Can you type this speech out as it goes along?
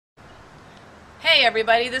Hey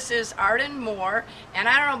everybody, this is Arden Moore, and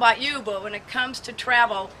I don't know about you, but when it comes to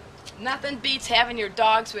travel, nothing beats having your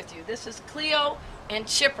dogs with you. This is Cleo and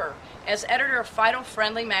Chipper. As editor of Fido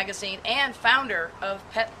Friendly magazine and founder of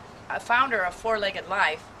Four Legged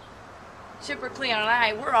Life, Chipper, Cleo, and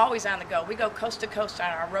I, we're always on the go. We go coast to coast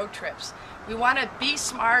on our road trips. We want to be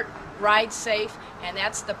smart, ride safe, and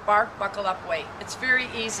that's the bark buckle up way. It's very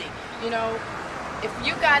easy. You know, if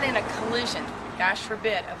you got in a collision, gosh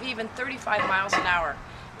forbid, of even 35 miles an hour,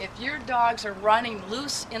 if your dogs are running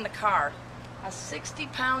loose in the car, a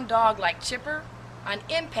 60-pound dog like Chipper, on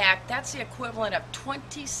impact, that's the equivalent of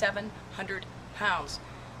 2,700 pounds.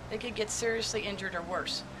 They could get seriously injured or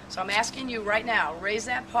worse. So I'm asking you right now, raise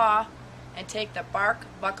that paw and take the Bark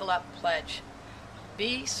Buckle Up pledge.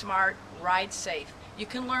 Be smart, ride safe. You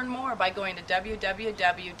can learn more by going to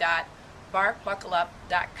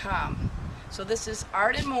www.barkbuckleup.com. So this is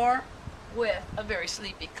Arden Moore with a very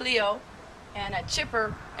sleepy Cleo and a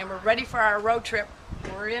Chipper, and we're ready for our road trip.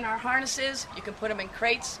 We're in our harnesses. You can put them in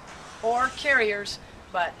crates or carriers,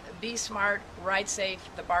 but be smart, ride safe,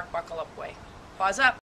 the Bark Buckle Up way. Paws up.